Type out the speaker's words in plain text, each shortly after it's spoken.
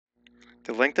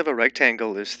The length of a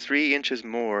rectangle is 3 inches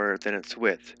more than its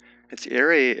width. Its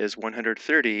area is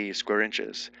 130 square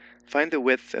inches. Find the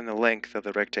width and the length of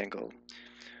the rectangle.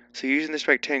 So using this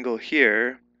rectangle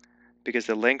here, because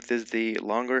the length is the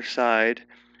longer side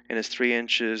and is 3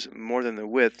 inches more than the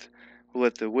width, we'll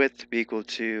let the width be equal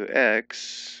to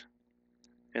x,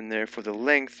 and therefore the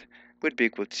length would be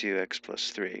equal to x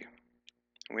plus 3.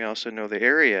 We also know the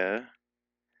area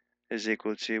is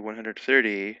equal to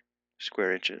 130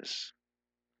 square inches.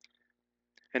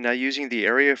 And now using the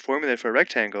area formula for a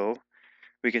rectangle,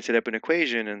 we can set up an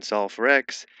equation and solve for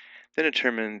x, then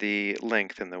determine the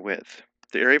length and the width.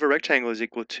 The area of a rectangle is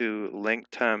equal to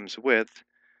length times width,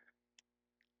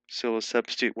 so we'll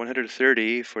substitute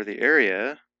 130 for the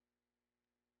area,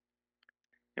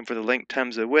 and for the length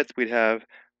times the width, we'd have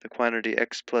the quantity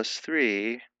x plus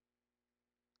 3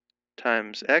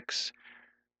 times x,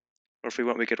 or if we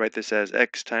want, we could write this as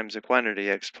x times the quantity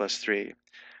x plus 3.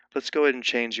 Let's go ahead and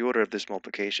change the order of this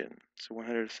multiplication. So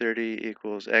 130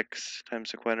 equals x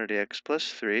times the quantity x plus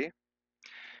 3.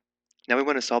 Now we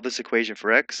want to solve this equation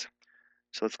for x,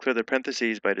 so let's clear the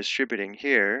parentheses by distributing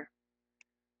here.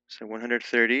 So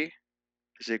 130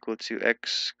 is equal to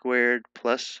x squared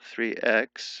plus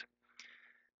 3x.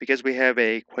 Because we have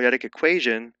a quadratic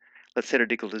equation, let's set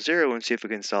it equal to 0 and see if we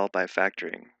can solve by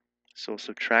factoring. So we'll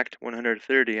subtract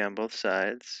 130 on both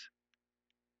sides.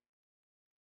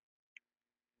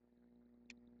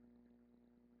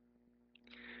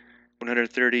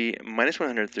 (130 minus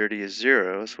 130 is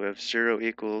 0, so we have 0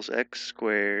 equals x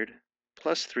squared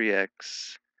plus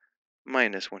 3x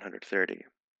minus 130.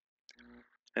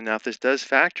 And now if this does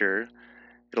factor,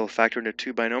 it'll factor into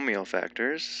two binomial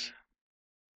factors.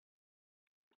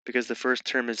 Because the first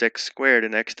term is x squared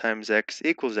and x times x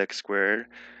equals x squared,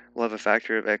 we'll have a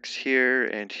factor of x here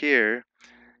and here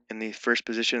in the first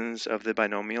positions of the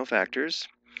binomial factors.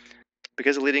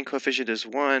 Because the leading coefficient is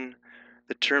 1,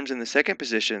 the terms in the second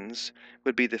positions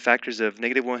would be the factors of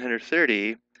negative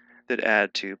 130 that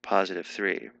add to positive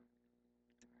 3.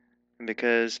 And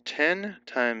because 10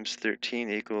 times 13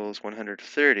 equals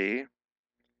 130,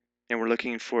 and we're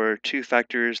looking for two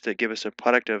factors that give us a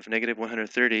product of negative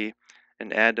 130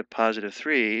 and add to positive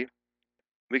 3,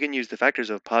 we can use the factors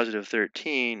of positive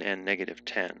 13 and negative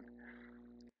 10.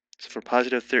 So for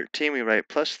positive 13, we write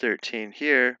plus 13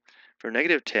 here. For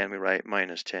negative 10, we write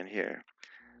minus 10 here.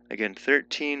 Again,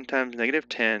 13 times negative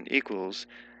 10 equals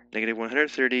negative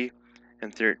 130,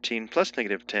 and 13 plus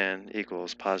negative 10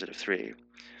 equals positive 3.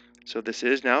 So this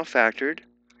is now factored,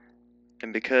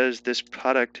 and because this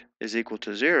product is equal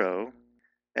to 0,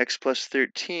 x plus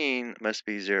 13 must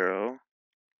be 0,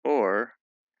 or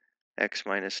x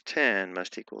minus 10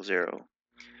 must equal 0.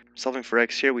 Solving for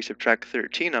x here, we subtract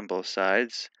 13 on both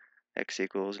sides. X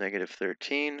equals negative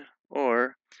 13,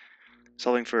 or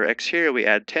solving for x here, we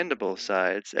add 10 to both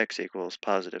sides. X equals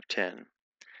positive 10.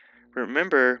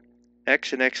 Remember,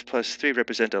 x and x plus 3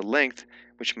 represent a length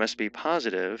which must be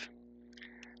positive.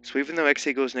 So even though x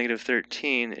equals negative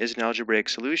 13 is an algebraic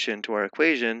solution to our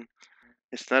equation,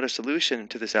 it's not a solution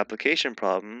to this application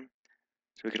problem.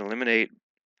 So we can eliminate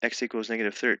x equals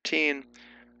negative 13,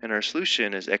 and our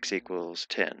solution is x equals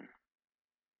 10.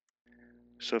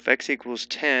 So if x equals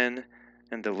 10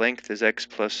 and the length is x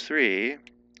plus 3,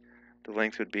 the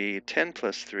length would be 10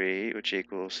 plus 3, which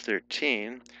equals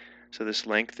 13. So this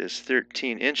length is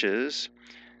 13 inches.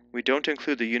 We don't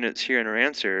include the units here in our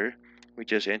answer. We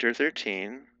just enter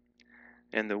 13.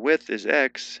 And the width is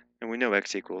x, and we know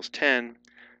x equals 10.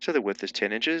 So the width is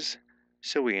 10 inches,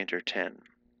 so we enter 10.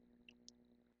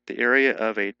 The area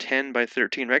of a 10 by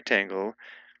 13 rectangle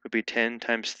would be 10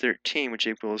 times 13, which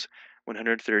equals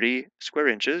 130 square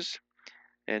inches.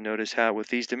 And notice how with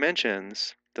these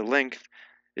dimensions, the length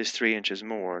is 3 inches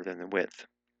more than the width.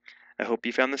 I hope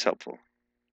you found this helpful.